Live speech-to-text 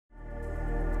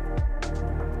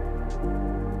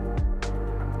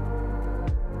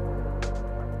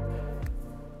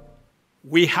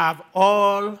We have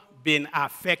all been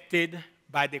affected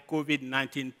by the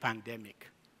COVID-19 pandemic.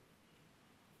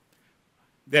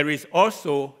 There is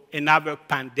also another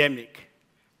pandemic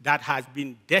that has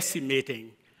been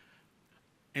decimating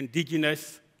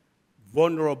indigenous,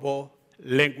 vulnerable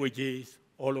languages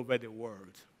all over the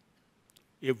world.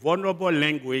 A vulnerable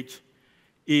language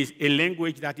is a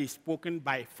language that is spoken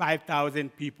by 5,000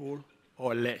 people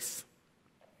or less.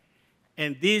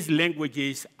 And these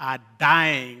languages are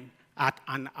dying at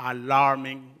an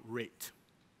alarming rate.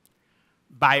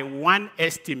 By one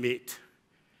estimate,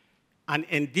 an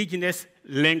indigenous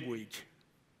language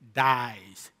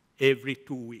dies every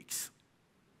 2 weeks.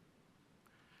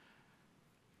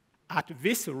 At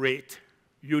this rate,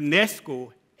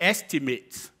 UNESCO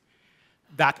estimates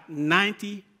that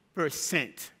 90%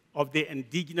 of the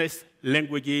indigenous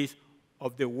languages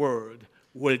of the world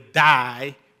will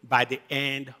die by the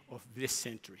end of this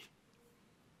century.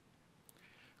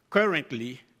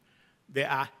 Currently, there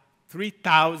are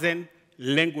 3,000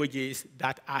 languages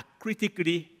that are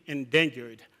critically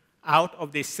endangered out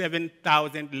of the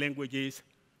 7,000 languages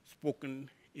spoken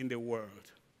in the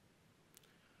world.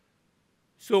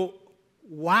 So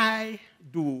why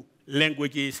do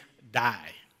languages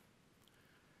die?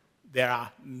 There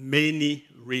are many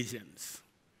reasons,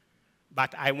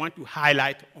 but I want to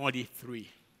highlight only three: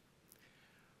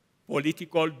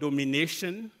 political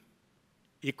domination,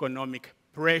 economic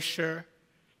pressure,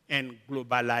 and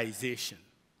globalization.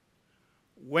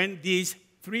 When these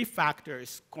three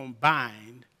factors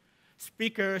combine,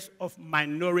 speakers of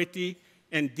minority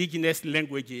indigenous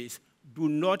languages do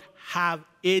not have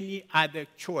any other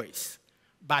choice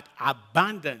but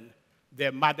abandon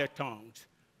their mother tongues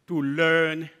to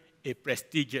learn a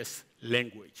prestigious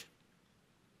language.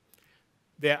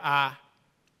 There are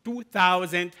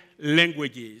 2,000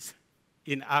 languages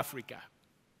in Africa.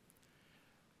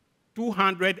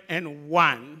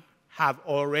 201 have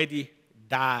already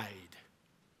died.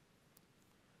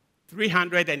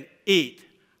 308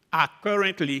 are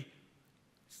currently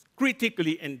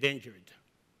critically endangered.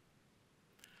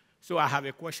 So I have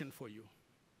a question for you.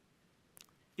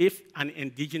 If an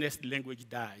indigenous language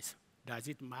dies, does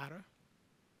it matter?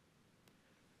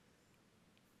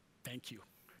 Thank you.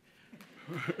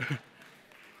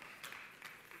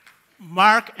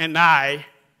 Mark and I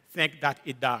think that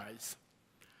it does.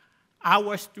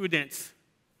 Our students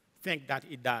think that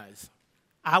it does.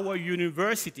 Our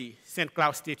university, St.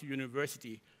 Cloud State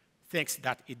University, thinks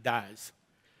that it does.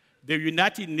 The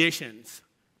United Nations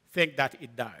think that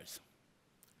it does.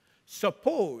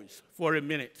 Suppose for a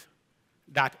minute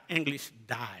that English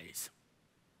dies.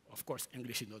 Of course,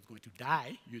 English is not going to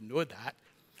die, you know that.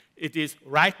 It is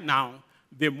right now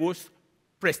the most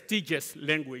prestigious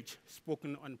language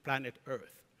spoken on planet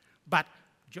Earth. But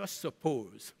just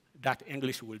suppose that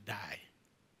English will die.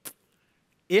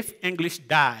 If English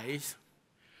dies,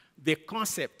 the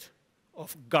concept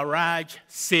of garage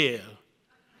sale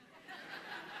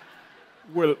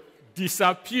will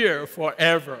disappear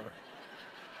forever.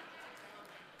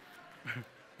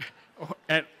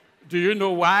 And do you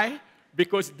know why?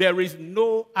 Because there is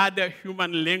no other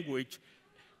human language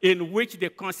in which the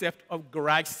concept of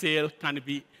garage sale can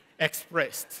be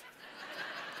expressed.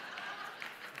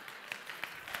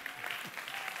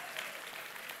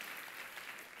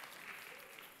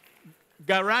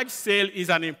 Garage sale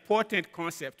is an important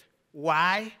concept.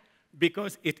 Why?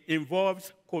 Because it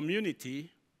involves community,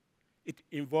 it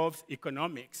involves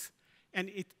economics, and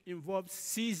it involves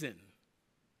season.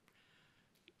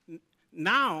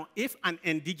 Now, if an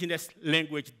indigenous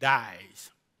language dies,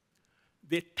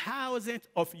 the thousands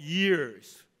of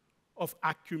years of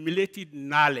accumulated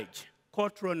knowledge,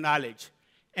 cultural knowledge,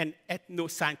 and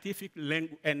ethno-scientific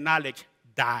knowledge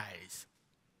dies.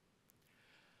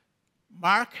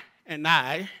 Mark and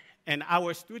I and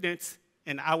our students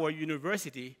in our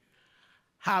university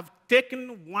have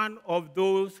taken one of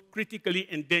those critically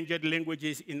endangered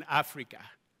languages in Africa,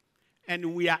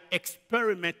 and we are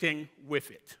experimenting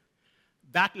with it.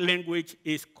 That language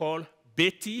is called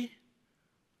Betine,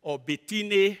 or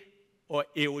Betine, or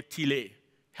Eotile. It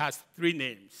has three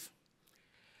names.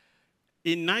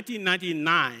 In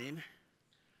 1999,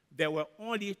 there were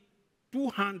only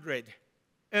 200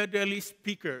 elderly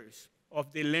speakers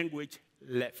of the language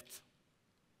left.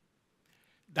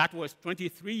 That was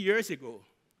 23 years ago.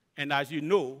 And as you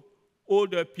know,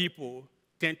 older people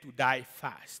tend to die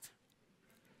fast.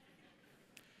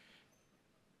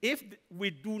 If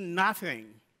we do nothing,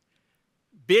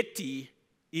 Betine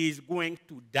is going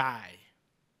to die.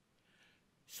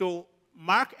 So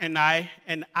Mark and I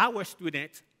and our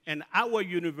students and our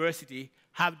university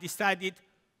have decided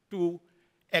to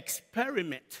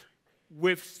experiment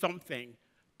with something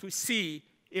to see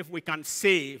if we can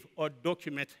save or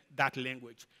document that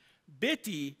language.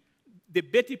 The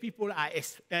Betine people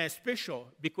are special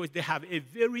because they have a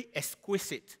very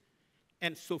exquisite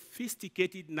and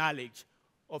sophisticated knowledge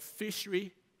of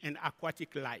fishery and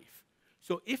aquatic life.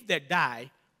 So if they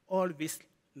die, all this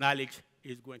knowledge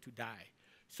is going to die.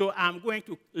 So I'm going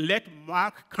to let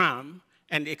Mark come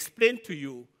and explain to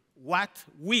you what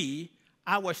we,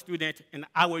 our students, and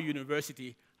our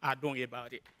university are doing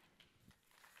about it.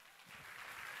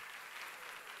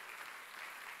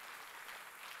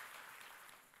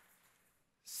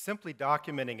 Simply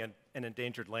documenting an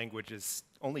endangered language is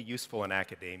only useful in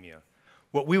academia.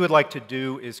 What we would like to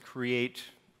do is create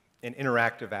an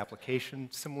interactive application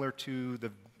similar to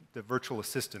the virtual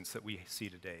assistants that we see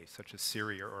today, such as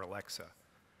Siri or Alexa.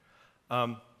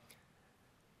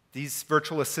 These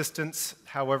virtual assistants,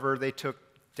 however, they took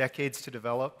decades to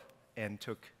develop and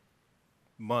took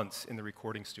months in the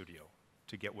recording studio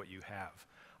to get what you have.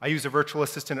 I use a virtual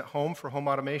assistant at home for home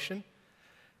automation,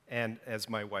 and as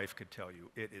my wife could tell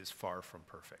you, it is far from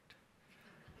perfect.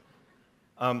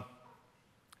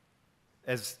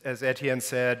 As Ettien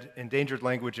said, endangered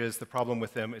languages, the problem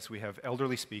with them is we have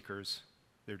elderly speakers.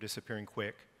 They're disappearing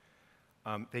quick.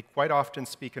 They quite often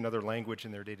speak another language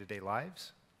in their day-to-day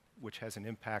lives, which has an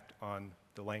impact on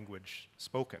the language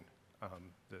spoken,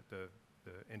 the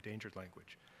endangered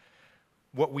language.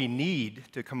 What we need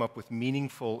to come up with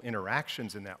meaningful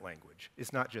interactions in that language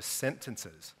is not just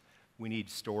sentences. We need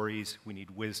stories, we need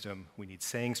wisdom, we need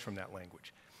sayings from that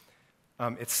language.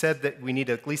 It's said that we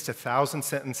need at least 1,000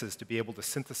 sentences to be able to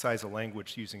synthesize a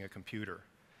language using a computer.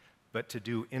 But to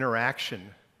do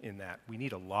interaction in that, we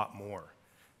need a lot more.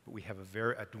 But we have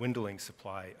a dwindling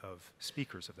supply of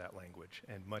speakers of that language,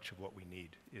 and much of what we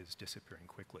need is disappearing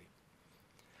quickly.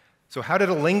 So how did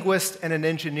a linguist and an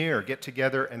engineer get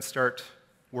together and start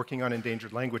working on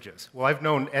endangered languages? Well, I've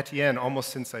known Ettien almost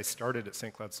since I started at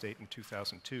St. Cloud State in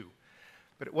 2002.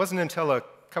 But it wasn't until a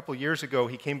couple years ago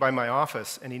he came by my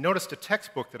office and he noticed a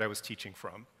textbook that I was teaching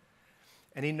from.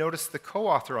 And he noticed the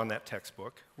co-author on that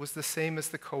textbook was the same as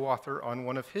the co-author on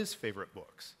one of his favorite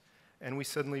books. And we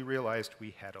suddenly realized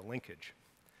we had a linkage.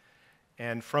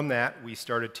 And from that, we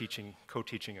started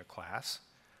co-teaching a class.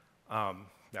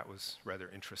 That was rather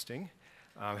interesting.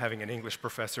 Having an English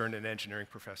professor and an engineering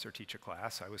professor teach a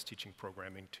class. I was teaching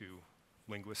programming to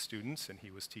linguist students, and he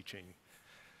was teaching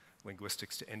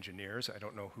linguistics to engineers. I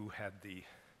don't know who had the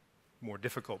more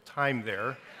difficult time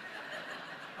there.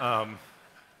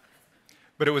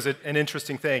 But it was an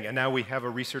interesting thing. And now we have a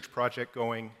research project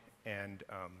going, and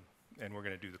we're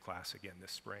going to do the class again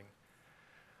this spring.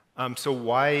 So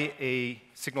why a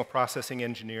signal processing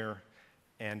engineer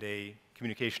and a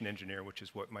communication engineer, which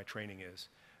is what my training is,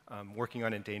 working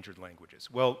on endangered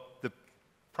languages? Well, the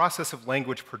process of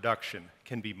language production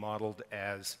can be modeled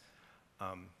as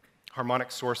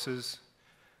harmonic sources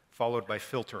followed by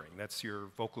filtering. That's your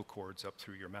vocal cords up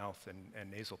through your mouth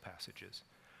and nasal passages.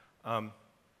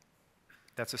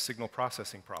 That's a signal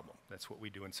processing problem. That's what we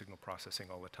do in signal processing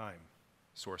all the time,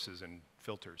 sources and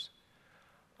filters.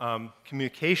 The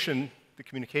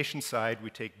communication side, we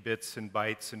take bits and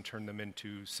bytes and turn them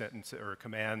into sentences or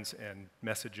commands and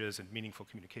messages and meaningful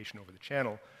communication over the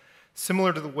channel,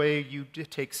 similar to the way you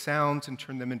take sounds and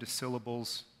turn them into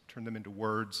syllables, turn them into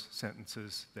words,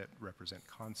 sentences that represent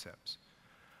concepts.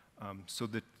 So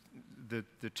the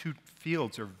two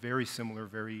fields are very similar,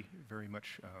 very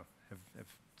much have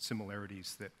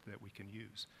similarities that we can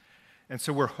use. And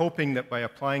so we're hoping that by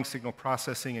applying signal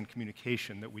processing and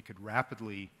communication that we could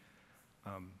rapidly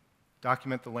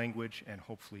document the language and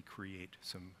hopefully create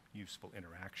some useful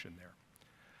interaction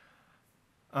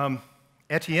there.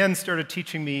 Ettien started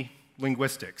teaching me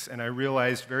linguistics, and I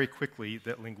realized very quickly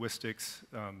that linguistics,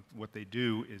 what they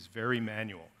do is very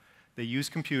manual. They use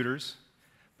computers,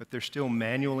 but they're still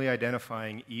manually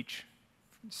identifying each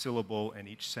syllable and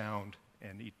each sound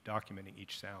and documenting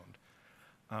each sound.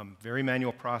 Very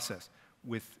manual process.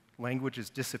 With languages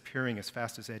disappearing as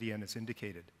fast as Ettien has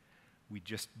indicated, we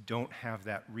just don't have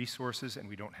that resources and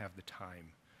we don't have the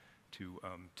time to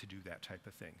do that type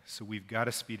of thing. So we've got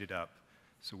to speed it up.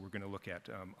 So we're going to look at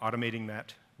automating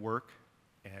that work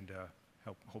and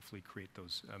help hopefully create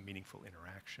those meaningful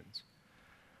interactions.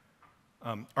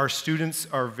 Our students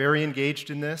are very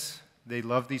engaged in this. They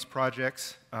love these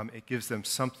projects. It gives them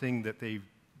something that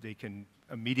they can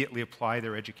immediately apply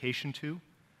their education to.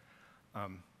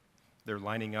 They're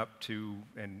lining up to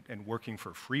and working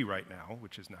for free right now,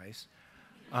 which is nice.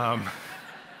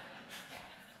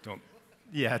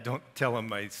 Don't tell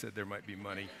them I said there might be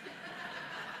money.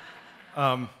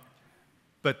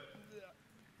 But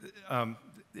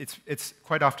it's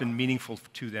quite often meaningful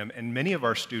to them, and many of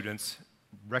our students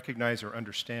recognize or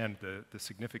understand the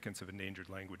significance of endangered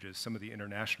languages. Some of the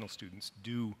international students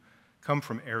do come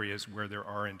from areas where there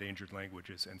are endangered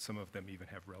languages, and some of them even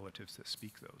have relatives that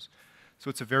speak those. So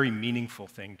it's a very meaningful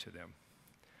thing to them.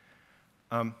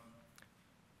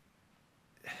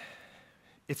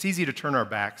 It's easy to turn our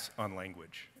backs on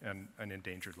language and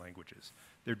endangered languages.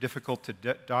 They're difficult to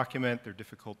document, they're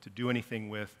difficult to do anything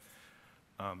with,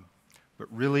 but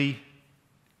really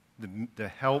the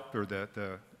help or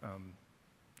the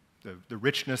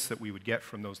richness that we would get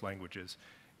from those languages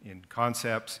in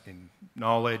concepts, in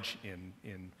knowledge,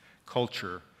 in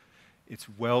culture, it's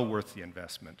well worth the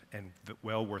investment and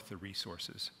well worth the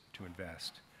resources to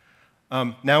invest.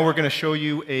 Now we're going to show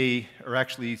you or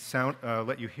actually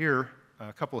let you hear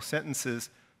a couple of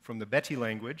sentences from the Betine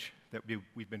language that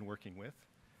we've been working with.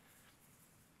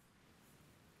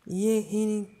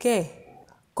 Yehinike,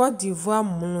 Côte d'Ivoire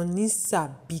mononisa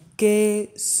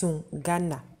bike sun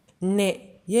Ghana.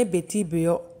 Ne ye beti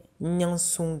beyo nyang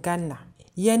sun Ghana.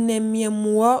 Ye ne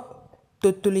miemwa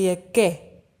totolieke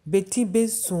beti be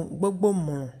sun gbogbo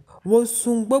mono. Wo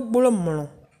sun gbogbo mono.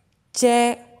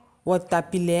 Che wo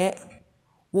tapile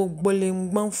wo gbole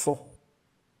mgbanfo.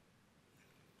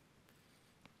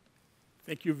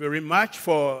 Thank you very much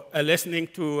for listening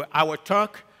to our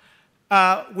talk.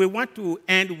 We want to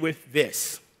end with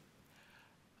this.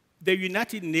 The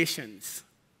United Nations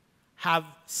have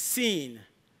seen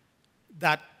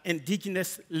that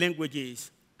indigenous languages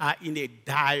are in a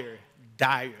dire,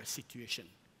 dire situation.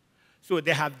 So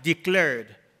they have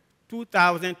declared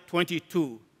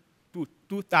 2022 to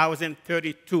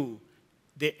 2032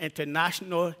 the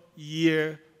International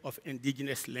Year of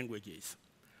Indigenous Languages.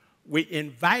 We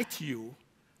invite you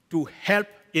to help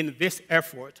in this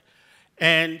effort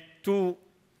and to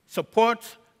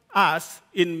support us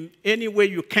in any way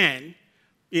you can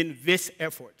in this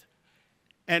effort.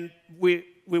 And we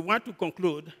want to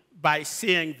conclude by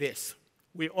saying this.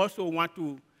 We also want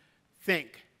to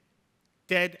thank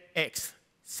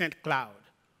TEDxStCloud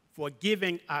for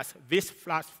giving us this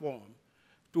platform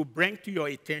to bring to your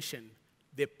attention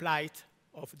the plight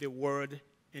of the world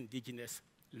indigenous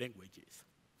languages.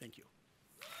 Thank you.